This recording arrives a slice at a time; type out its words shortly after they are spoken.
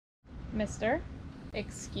Mister,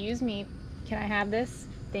 excuse me, can I have this?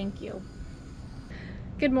 Thank you.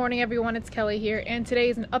 Good morning everyone, it's Kelly here, and today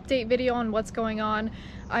is an update video on what's going on.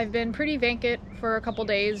 I've been pretty vacant for a couple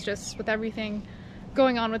days just with everything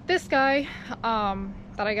going on with this guy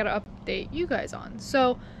that I gotta update you guys on.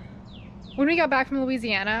 So when we got back from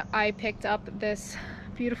Louisiana, I picked up this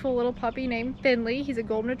beautiful little puppy named Finley. He's a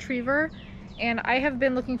golden retriever, and I have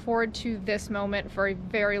been looking forward to this moment for a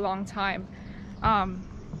very long time.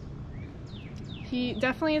 He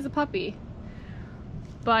definitely is a puppy,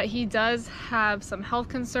 but he does have some health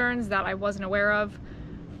concerns that I wasn't aware of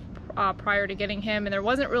prior to getting him, and there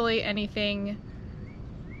wasn't really anything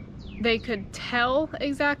they could tell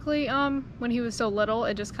exactly when he was so little.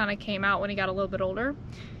 It just kind of came out when he got a little bit older.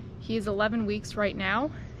 He's 11 weeks right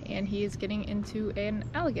now, and he is getting into an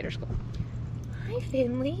alligator school. Hi,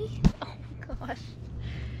 Finley. Oh my gosh.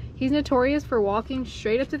 He's notorious for walking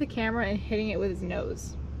straight up to the camera and hitting it with his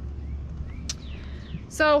nose.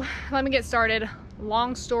 So let me get started.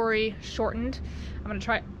 Long story shortened. I'm gonna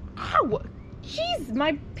try. Ow! Jeez,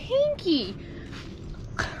 my pinky!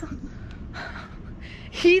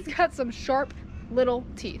 He's got some sharp little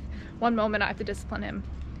teeth. One moment, I have to discipline him.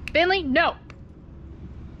 Finley, no!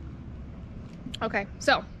 Okay,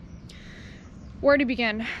 so where to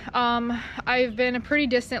begin? I've been pretty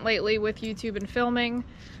distant lately with YouTube and filming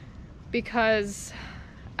because,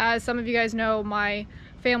 as some of you guys know, my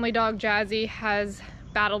family dog Jazzy has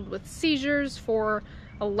battled with seizures for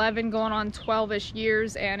 11 going on 12-ish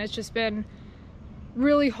years, and it's just been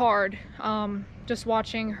really hard just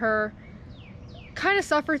watching her kind of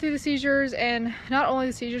suffer through the seizures, and not only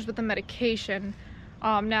the seizures but the medication.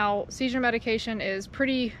 Now seizure medication is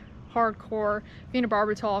pretty hardcore: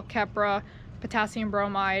 phenobarbital, Keppra, potassium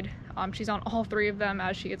bromide. She's on all three of them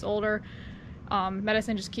as she gets older.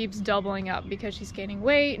 Medicine just keeps doubling up because she's gaining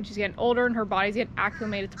weight and she's getting older and her body's getting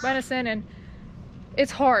acclimated to medicine, and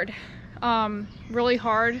it's hard, really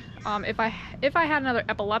hard. If I had another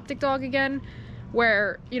epileptic dog again,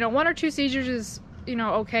 where, you know, 1 or 2 seizures is, you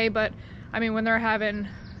know, okay, but I mean, when they're having,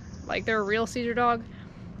 like, they're a real seizure dog,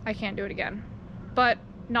 I can't do it again. But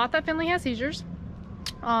not that Finley has seizures.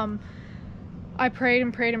 I prayed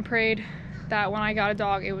and prayed and prayed that when I got a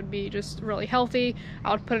dog, it would be just really healthy.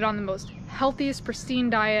 I would put it on the most healthiest, pristine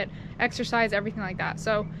diet, exercise, everything like that.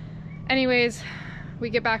 So anyways, we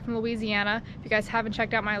get back from Louisiana. If you guys haven't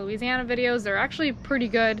checked out my Louisiana videos, they're actually pretty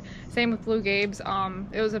good. Same with Blue Gabe's.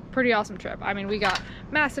 It was a pretty awesome trip. I mean, we got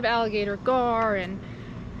massive alligator gar, and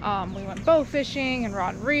we went bow fishing and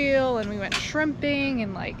rod and reel, and we went shrimping,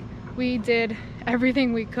 and like, we did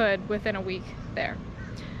everything we could within a week there.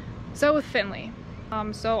 So with Finley,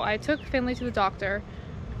 so I took Finley to the doctor,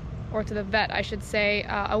 or to the vet I should say,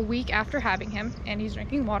 a week after having him, and he's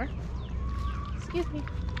drinking water. Excuse me.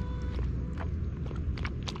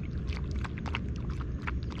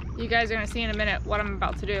 You guys are gonna see in a minute what I'm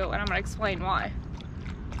about to do, and I'm gonna explain why.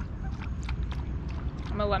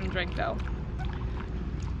 I'm gonna let him drink though.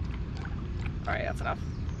 Alright, that's enough.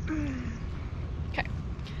 Okay.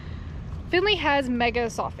 Finley has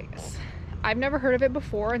Megaesophagus. I've never heard of it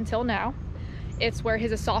before until now. It's where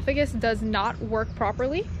his esophagus does not work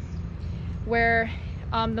properly, where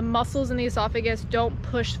the muscles in the esophagus don't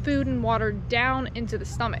push food and water down into the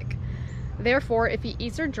stomach. Therefore, if he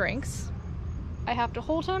eats or drinks, I have to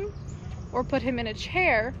hold him or put him in a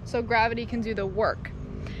chair so gravity can do the work.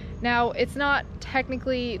 Now, it's not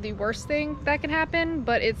technically the worst thing that can happen,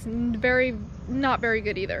 but it's not very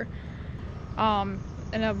good either. And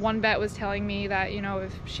one vet was telling me that, you know,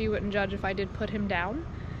 if she wouldn't judge if I did put him down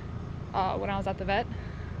when I was at the vet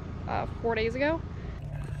 4 days ago.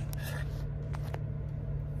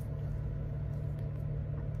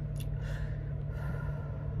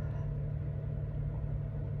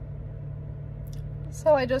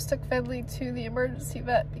 So I just took Finley to the emergency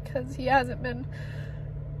vet because he hasn't been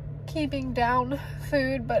keeping down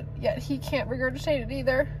food, but yet he can't regurgitate it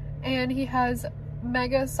either. And he has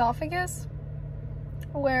Megaesophagus,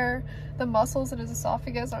 where the muscles in his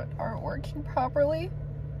esophagus aren't working properly.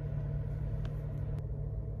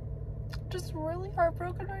 Just really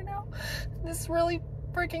heartbroken right now. This really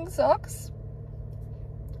freaking sucks.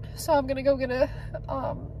 So I'm gonna go get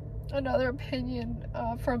another opinion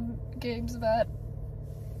from Gabe's vet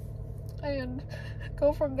and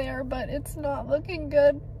go from there, but it's not looking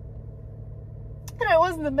good. And I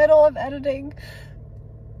was in the middle of editing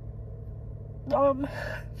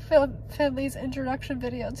Finley's introduction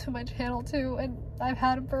video to my channel too, and I've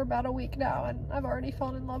had him for about a week now, and I've already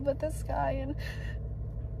fallen in love with this guy, and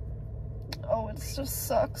oh, it just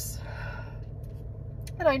sucks.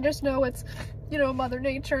 And I just know it's, you know, Mother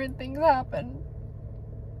Nature and things happen.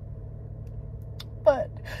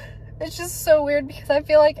 But It's just so weird because I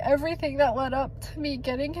feel like everything that led up to me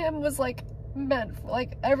getting him was like meant for,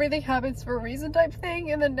 like, everything happens for a reason type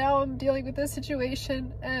thing, and then now I'm dealing with this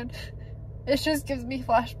situation and it just gives me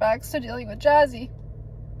flashbacks to dealing with Jazzy.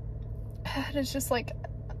 And it's just like,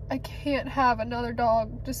 I can't have another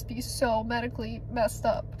dog just be so medically messed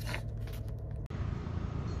up.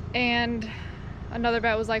 And another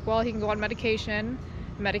vet was like, well, he can go on medication.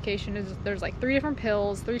 Medication is, there's like 3 different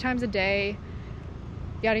pills 3 times a day,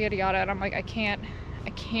 yada yada yada. And I'm like, I can't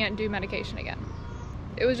do medication again.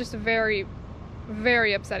 It was just a very,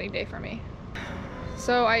 very upsetting day for me.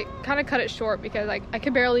 So I kind of cut it short because I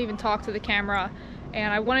could barely even talk to the camera,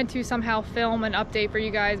 and I wanted to somehow film an update for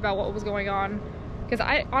you guys about what was going on, because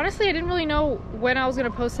I honestly didn't really know when I was going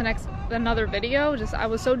to post another video. Just I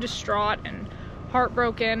was so distraught and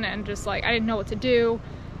heartbroken, and just like I didn't know what to do.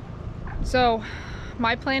 So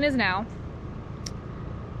my plan is now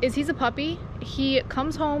he's a puppy. He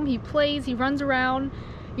comes home, he plays, he runs around,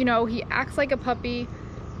 you know, he acts like a puppy.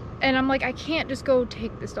 And I'm like, I can't just go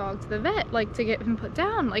take this dog to the vet, like, to get him put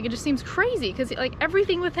down. Like, it just seems crazy, because like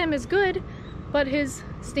everything with him is good, but his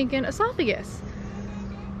stinking esophagus.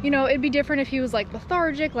 You know, it'd be different if he was like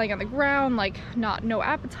lethargic, like on the ground, like no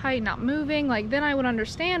appetite, not moving, like then I would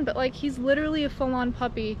understand. But like, he's literally a full-on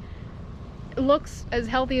puppy. Looks as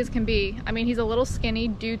healthy as can be. I mean, he's a little skinny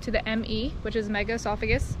due to the ME, which is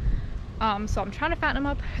Megaesophagus. So I'm trying to fatten him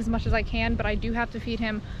up as much as I can, but I do have to feed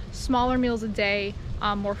him smaller meals a day,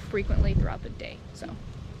 more frequently throughout the day. So,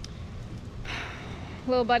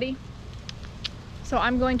 little buddy. So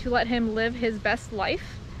I'm going to let him live his best life.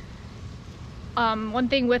 One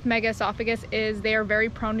thing with Megaesophagus is they are very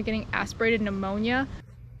prone to getting aspirated pneumonia.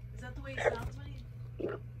 Is that the way it sounds when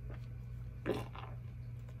you...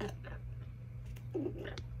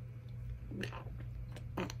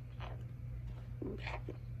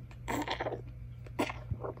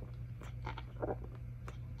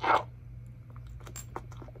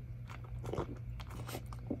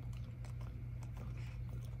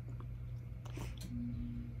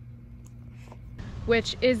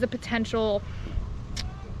 Which is the potential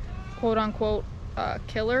quote-unquote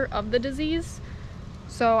killer of the disease.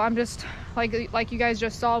 So I'm just like you guys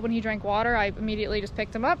just saw when he drank water, I immediately just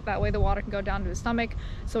picked him up. That way the water can go down to his stomach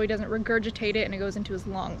so he doesn't regurgitate it and it goes into his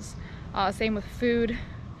lungs. Same with food.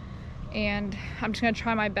 And I'm just gonna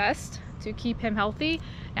try my best to keep him healthy.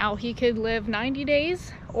 Now, he could live 90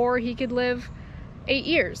 days or he could live 8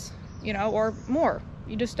 years, you know, or more.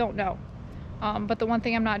 You just don't know. But the one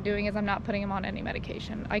thing I'm not doing is I'm not putting him on any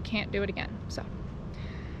medication. I can't do it again. So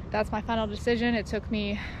that's my final decision. It took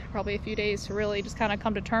me probably a few days to really just kind of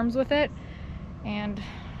come to terms with it. And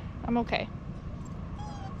I'm okay.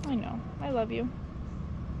 I know. I love you.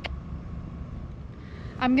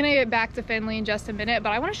 I'm gonna get back to Finley in just a minute,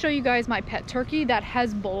 but I want to show you guys my pet turkey that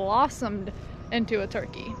has blossomed into a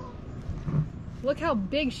turkey. Look how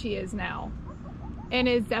big she is now. And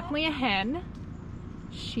it's definitely a hen.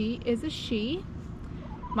 She is a she.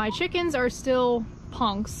 My chickens are still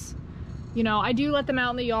punks. You know, I do let them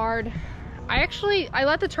out in the yard. I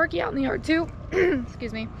let the turkey out in the yard too.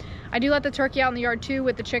 Excuse me. I do let the turkey out in the yard too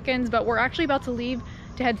with the chickens, but we're actually about to leave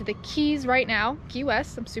to head to the Keys right now, Key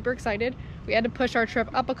West. I'm super excited. We had to push our trip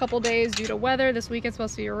up a couple days due to weather. This weekend's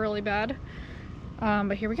supposed to be really bad.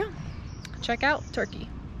 But here we go. Check out Turkey.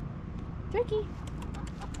 Turkey.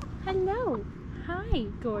 Hello. Hi,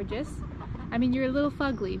 gorgeous. I mean, you're a little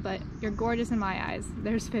fugly, but you're gorgeous in my eyes.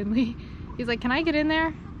 There's Finley. He's like, can I get in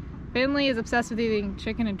there? Finley is obsessed with eating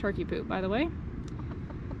chicken and turkey poop, by the way.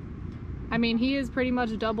 I mean, he is pretty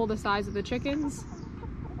much double the size of the chickens.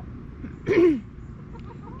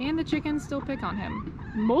 And the chickens still pick on him.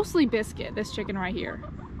 Mostly Biscuit, this chicken right here.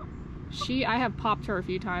 I have popped her a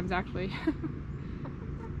few times, actually.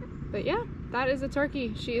 But yeah, that is a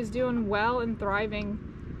turkey. She is doing well and thriving.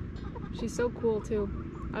 She's so cool, too.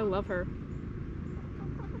 I love her.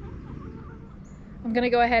 I'm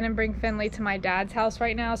gonna go ahead and bring Finley to my dad's house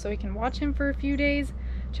right now so we can watch him for a few days.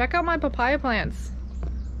 Check out my papaya plants.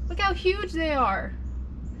 Look how huge they are.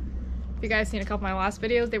 If you guys seen a couple of my last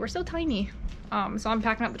videos, they were so tiny. So I'm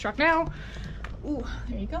packing up the truck now. Ooh,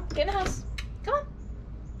 there you go. Get in the house. Come on.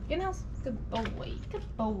 Get in the house. Good boy.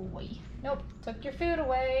 Good boy. Nope. Took your food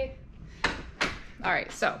away. All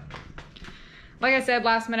right, so like I said,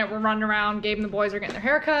 last minute we're running around. Gabe and the boys are getting their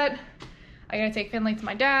hair cut. I'm gonna take Finley to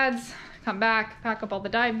my dad's, come back, pack up all the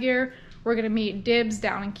dive gear. We're gonna meet Dibs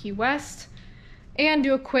down in Key West and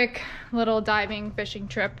do a quick little diving fishing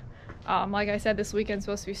trip. Like I said, this weekend's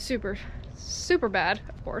supposed to be super, super bad,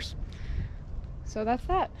 of course. So that's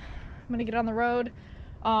that. I'm gonna get on the road.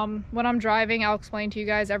 When I'm driving, I'll explain to you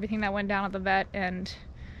guys everything that went down at the vet and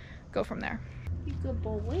go from there. You good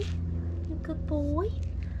boy? You good boy?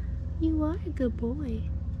 You are a good boy.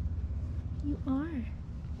 You are.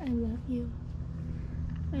 I love you.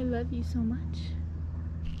 I love you so much.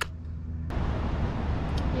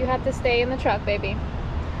 You have to stay in the truck, baby.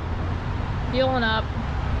 Fueling up.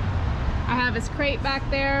 I have his crate back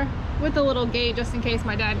there with a little gate just in case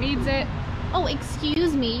my dad needs it. Oh,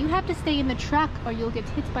 excuse me. You have to stay in the truck or you'll get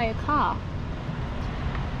hit by a car.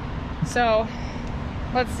 So,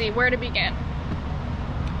 let's see where to begin.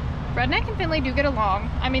 Redneck and Finley do get along.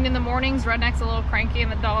 I mean, in the mornings, Redneck's a little cranky and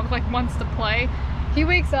the dog like wants to play. He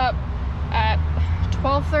wakes up at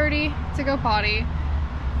 12:30 to go potty,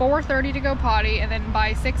 4:30 to go potty, and then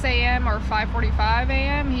by 6 a.m. or 5:45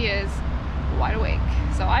 a.m. he is wide awake.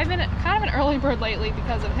 So I've been kind of an early bird lately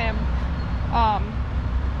because of him.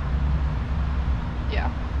 Yeah,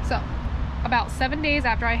 so about 7 days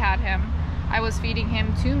after I had him, I was feeding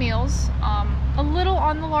him 2 meals, a little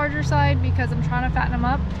on the larger side because I'm trying to fatten him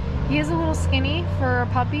up. He is a little skinny for a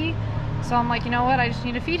puppy, so I'm like, you know what, I just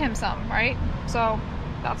need to feed him some, right? So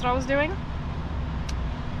that's what I was doing.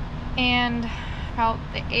 And about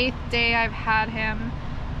the 8th day I've had him,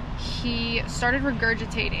 he started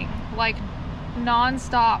regurgitating like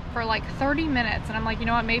non-stop for like 30 minutes, and I'm like, you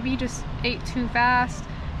know what, maybe he just ate too fast,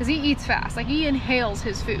 because he eats fast, like he inhales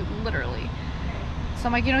his food literally. So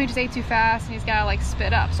I'm like, you know, he just ate too fast and he's gotta like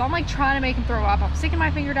spit up. So I'm like trying to make him throw up. I'm sticking my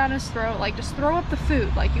finger down his throat, like just throw up the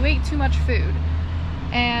food, like you ate too much food.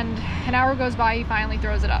 And an hour goes by, he finally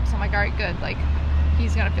throws it up. So I'm like, all right, good, like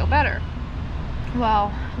he's gonna feel better.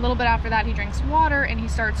 Well, a little bit after that, he drinks water and he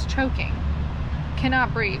starts choking.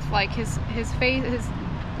 Cannot breathe. Like his face, his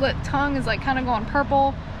tongue is like kind of going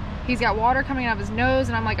purple. He's got water coming out of his nose,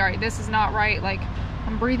 and I'm like, all right, this is not right. Like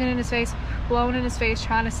I'm breathing in his face, blowing in his face,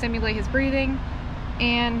 trying to stimulate his breathing.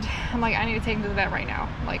 And I'm like, I need to take him to the vet right now.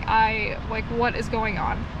 Like what is going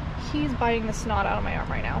on? He's biting the snot out of my arm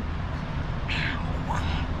right now.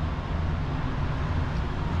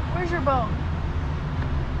 Where's your bone?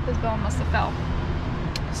 His bone must have fell.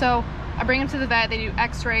 So I bring him to the vet, they do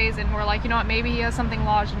x-rays, and we're like, you know what, maybe he has something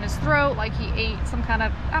lodged in his throat, like he ate some kind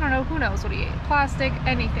of, I don't know, who knows what he ate, plastic,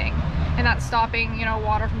 anything, and that's stopping, you know,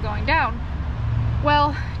 water from going down.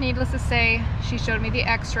 Well, needless to say, she showed me the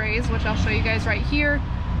x-rays, which I'll show you guys right here.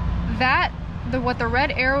 What the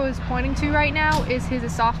red arrow is pointing to right now is his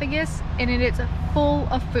esophagus, and it is full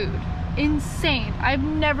of food. Insane. I've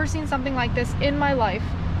never seen something like this in my life.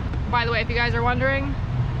 By the way, if you guys are wondering,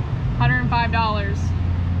 $105.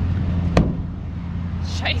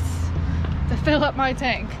 Chase to fill up my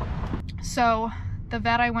tank. So the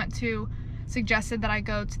vet I went to suggested that I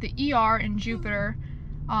go to the ER in Jupiter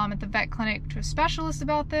at the vet clinic to a specialist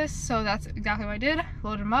about this, so that's exactly what I did.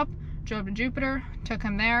 Loaded him up, drove to Jupiter, took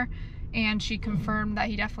him there, and she confirmed that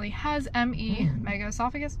he definitely has ME,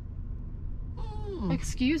 Megaesophagus.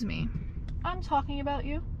 Excuse me, I'm talking about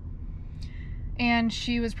you. And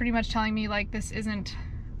she was pretty much telling me like this isn't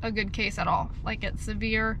a good case at all, like it's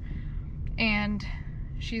severe, and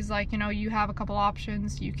she's like, you know, you have a couple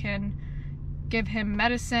options. You can give him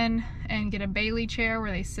medicine and get a Bailey chair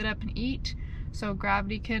where they sit up and eat so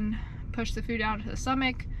gravity can push the food down to the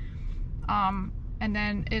stomach, and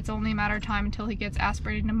then it's only a matter of time until he gets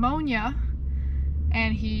aspirated pneumonia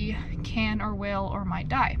and he can or will or might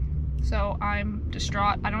die. So I'm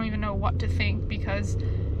distraught. I don't even know what to think, because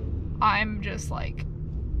I'm just like,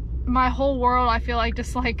 my whole world I feel like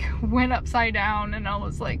just like went upside down, and I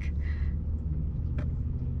was like,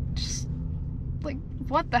 just like,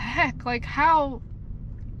 what the heck? Like, how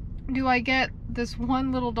do I get this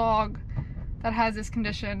one little dog that has this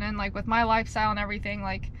condition? And like with my lifestyle and everything,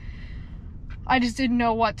 like I just didn't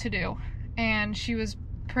know what to do. And she was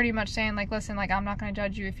pretty much saying like, listen, like I'm not gonna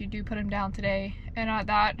judge you if you do put him down today. And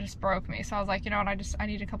that just broke me. So I was like, you know what, I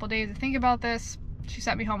need a couple days to think about this. She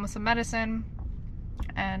sent me home with some medicine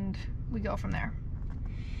and we go from there.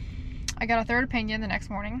 I got a third opinion the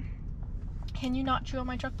next morning. Can you not chew on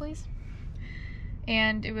my truck, please?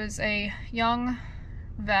 And it was a young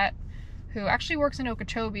vet who actually works in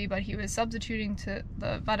Okeechobee, but he was substituting to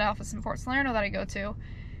the vet office in Fort Salerno that I go to.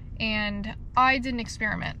 And I did an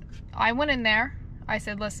experiment. I went in there, I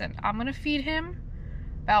said, listen, I'm gonna feed him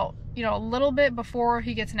about, you know, a little bit before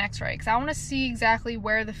he gets an x-ray, because I want to see exactly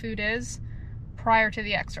where the food is prior to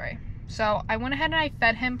the x-ray. So I went ahead and I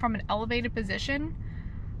fed him from an elevated position.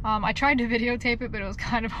 I tried to videotape it, but it was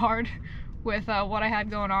kind of hard with what I had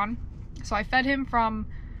going on. So I fed him from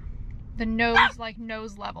the nose, like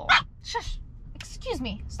nose level. Shush! Excuse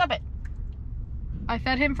me, stop it. I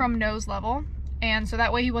fed him from nose level, and so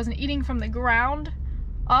that way he wasn't eating from the ground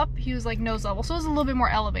up, he was like nose level. So it was a little bit more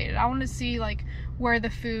elevated. I wanted to see like where the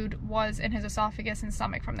food was in his esophagus and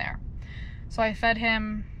stomach from there. So I fed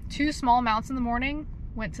him 2 small amounts in the morning,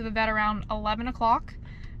 went to the vet around 11 o'clock,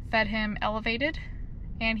 fed him elevated,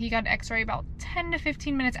 and he got an x-ray about 10 to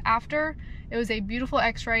 15 minutes after. It was a beautiful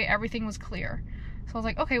x-ray, everything was clear. So I was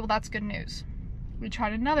like, okay, well that's good news. We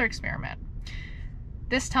tried another experiment.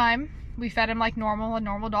 This time, we fed him like normal, a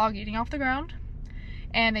normal dog eating off the ground,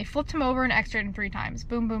 and they flipped him over and x-rayed him 3 times.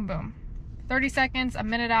 Boom, boom, boom. 30 seconds, a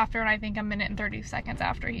minute after, and I think a minute and 30 seconds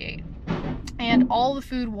after he ate. And all the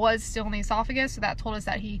food was still in the esophagus, so that told us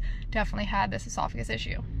that he definitely had this esophagus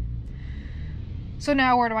issue. So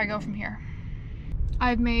now where do I go from here?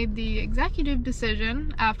 I've made the executive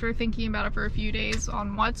decision after thinking about it for a few days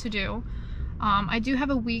on what to do. I do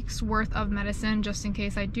have a week's worth of medicine just in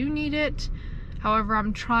case I do need it. However,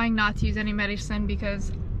 I'm trying not to use any medicine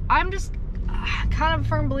because I'm just kind of a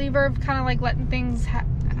firm believer of kind of like letting things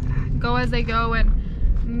go as they go, and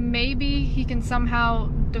maybe he can somehow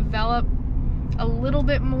develop a little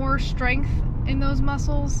bit more strength in those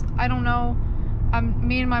muscles. I don't know.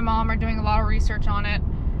 Me and my mom are doing a lot of research on it,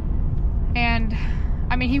 and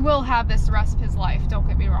I mean, he will have this the rest of his life, don't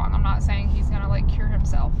get me wrong. I'm not saying he's gonna like cure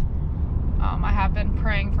himself. I have been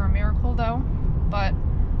praying for a miracle though, but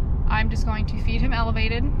I'm just going to feed him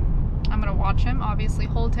elevated. I'm gonna watch him, obviously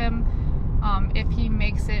hold him. If he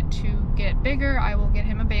makes it to get bigger, I will get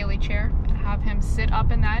him a Bailey chair and have him sit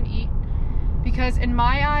up in that and eat. Because in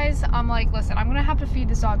my eyes, I'm like, listen, I'm gonna have to feed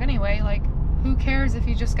this dog anyway. Like, who cares if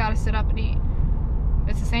he's just gotta sit up and eat?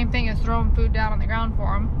 It's the same thing as throwing food down on the ground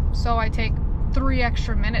for him. So I take 3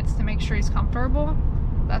 extra minutes to make sure he's comfortable.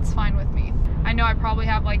 That's fine with me. I know I probably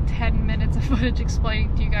have like 10 minutes of footage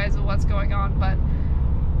explaining to you guys what's going on, but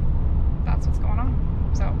that's what's going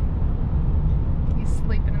on. So he's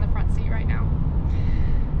sleeping in the front seat right now.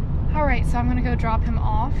 All right, so I'm gonna go drop him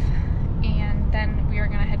off, and then we are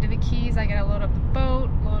gonna head to the Keys. I gotta load up the boat,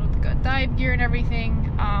 load up the good dive gear and everything.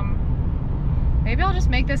 Maybe I'll just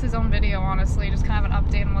make this his own video, honestly, just kind of an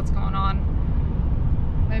update on what's going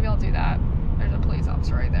on. Maybe I'll do that. There's a police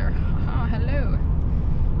officer right there. Oh, hello.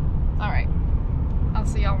 All right, I'll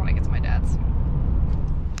see y'all when I get to my dad's.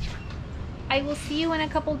 I will see you in a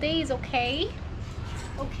couple days, okay?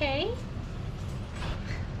 Okay?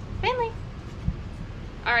 Finley.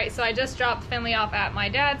 All right, so I just dropped Finley off at my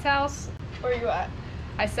dad's house. Where are you at?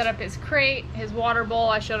 I set up his crate, his water bowl.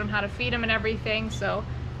 I showed him how to feed him and everything, so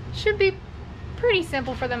should be pretty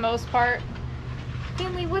simple for the most part.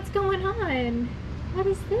 Finley, what's going on? What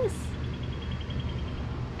is this?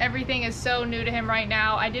 Everything is so new to him right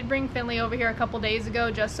now. I did bring Finley over here a couple days ago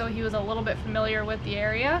just so he was a little bit familiar with the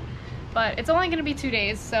area, but it's only gonna be 2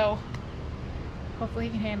 days, so hopefully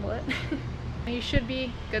he can handle it. He should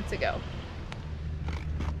be good to go.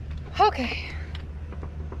 Okay.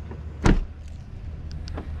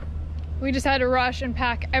 We just had to rush and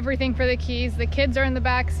pack everything for the Keys. The kids are in the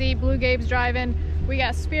back seat, Blue Gabe's driving. We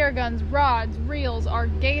got spear guns, rods, reels, our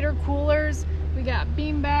gator coolers. We got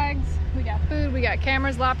bean bags, we got food, we got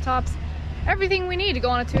cameras, laptops, everything we need to go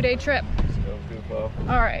on a 2-day trip. All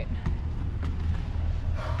right,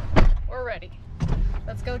 we're ready.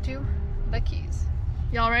 Let's go to the Keys.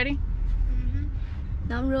 Y'all ready?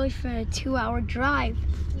 Mm-hmm. I'm really for a 2-hour drive.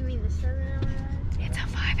 You mean the 7-hour drive? It's a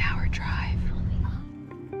 5-hour drive.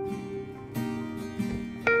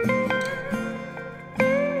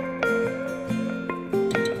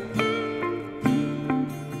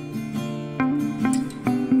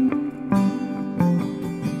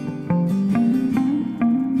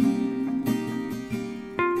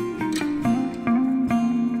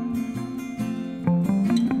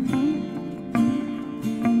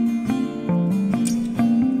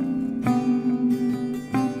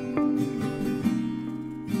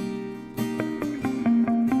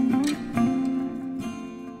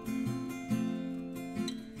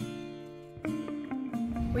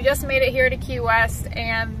 We just made it here to Key West,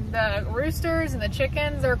 and the roosters and the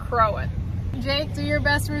chickens are crowing. Jake, do your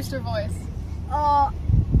best rooster voice.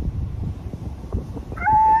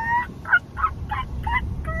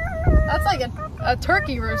 That's like a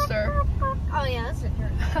turkey rooster. Oh yeah, that's a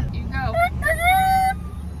turkey. You go.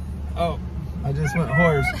 Oh, I just went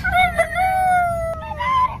horse.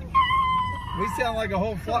 We sound like a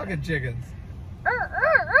whole flock of chickens.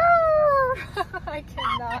 I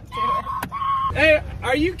cannot do it. Hey,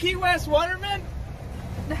 are you Key West Waterman?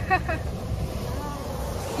 Key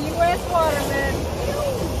West Waterman.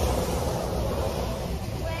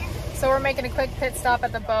 So we're making a quick pit stop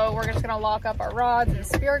at the boat. We're just gonna lock up our rods and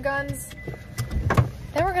spear guns.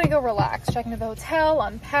 Then we're gonna go relax, check into the hotel,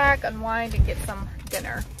 unpack, unwind, and get some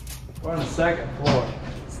dinner. We're on the 2nd floor.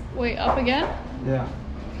 Wait, up again? Yeah.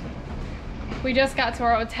 We just got to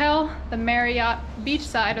our hotel, the Marriott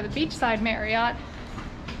Beachside, or the Beachside Marriott.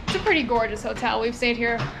 It's a pretty gorgeous hotel. We've stayed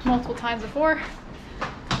here multiple times before.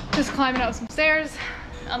 Just climbing up some stairs,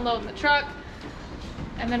 unloading the truck,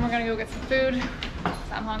 and then we're gonna go get some food.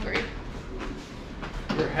 I'm hungry.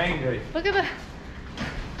 You're hangry. Look at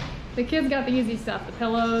the kids got the easy stuff, the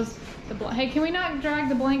pillows, hey, can we not drag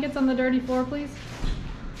the blankets on the dirty floor, please?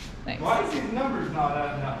 Thanks. Why is these numbers not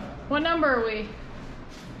adding up? What number are we?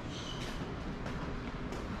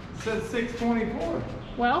 It says 624.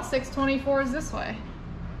 Well, 624 is this way.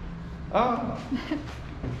 Oh.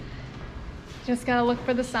 Just gotta look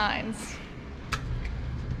for the signs.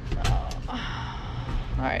 All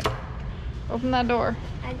right, open that door.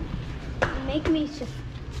 Make me just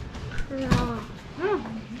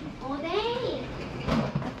all day.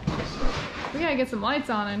 We gotta get some lights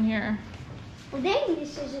on in here. Well, dang,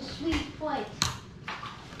 this is a sweet place.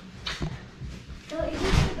 So is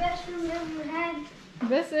this the best room you ever had?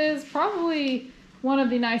 This is probably one of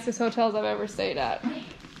the nicest hotels I've ever stayed at.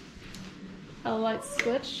 A light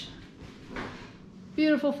switch.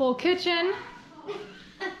 Beautiful full kitchen.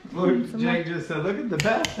 Look, Jake just said, look at the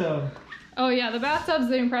bathtub. Oh yeah, the bathtub's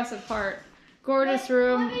the impressive part. Gorgeous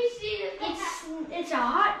room. Let me see it's a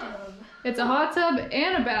hot tub. It's a hot tub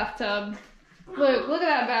and a bathtub. Look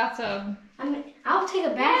at that bathtub. I'll take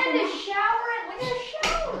a bath in the shower. Look at the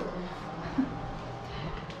shower.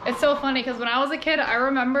 It's so funny because when I was a kid, I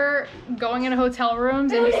remember going into hotel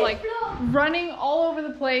rooms and just like running all over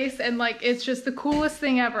the place, and like it's just the coolest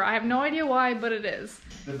thing ever. I have no idea why, but it is.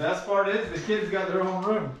 The best part is the kids got their own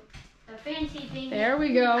room. The fancy thing. There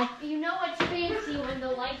we go. You know what's fancy when the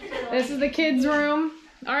lights are This is the kids' room.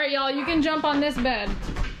 All right, y'all, you can jump on this bed.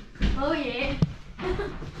 Oh yeah.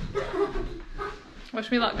 Wish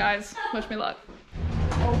me luck, guys. Wish me luck.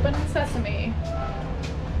 Open sesame.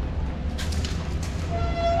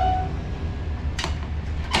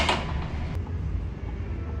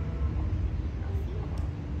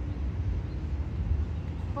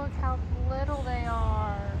 Look how little they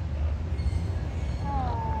are.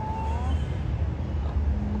 Aww.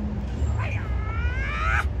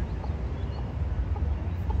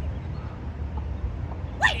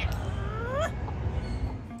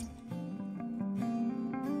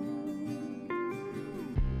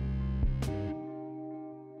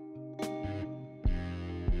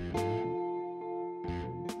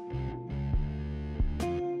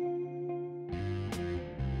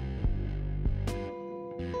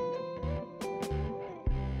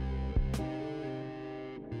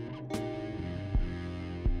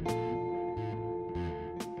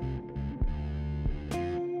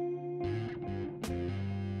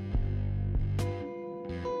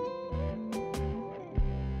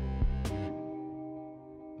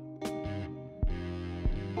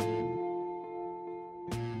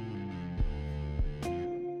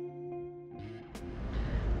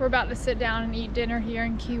 We're about to sit down and eat dinner here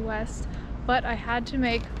in Key West, but I had to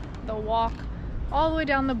make the walk all the way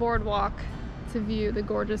down the boardwalk to view the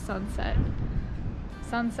gorgeous sunset.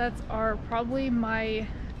 Sunsets are probably my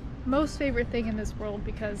most favorite thing in this world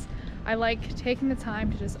because I like taking the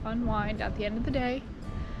time to just unwind at the end of the day.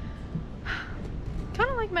 Kind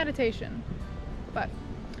of like meditation, but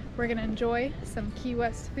we're gonna enjoy some Key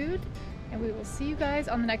West food and we will see you guys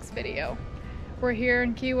on the next video. We're here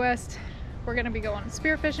in Key West. We're gonna be going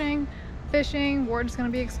spearfishing, fishing, we're just gonna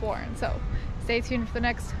be exploring. So stay tuned for the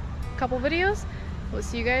next couple videos. We'll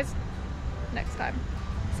see you guys next time.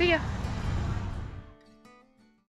 See ya.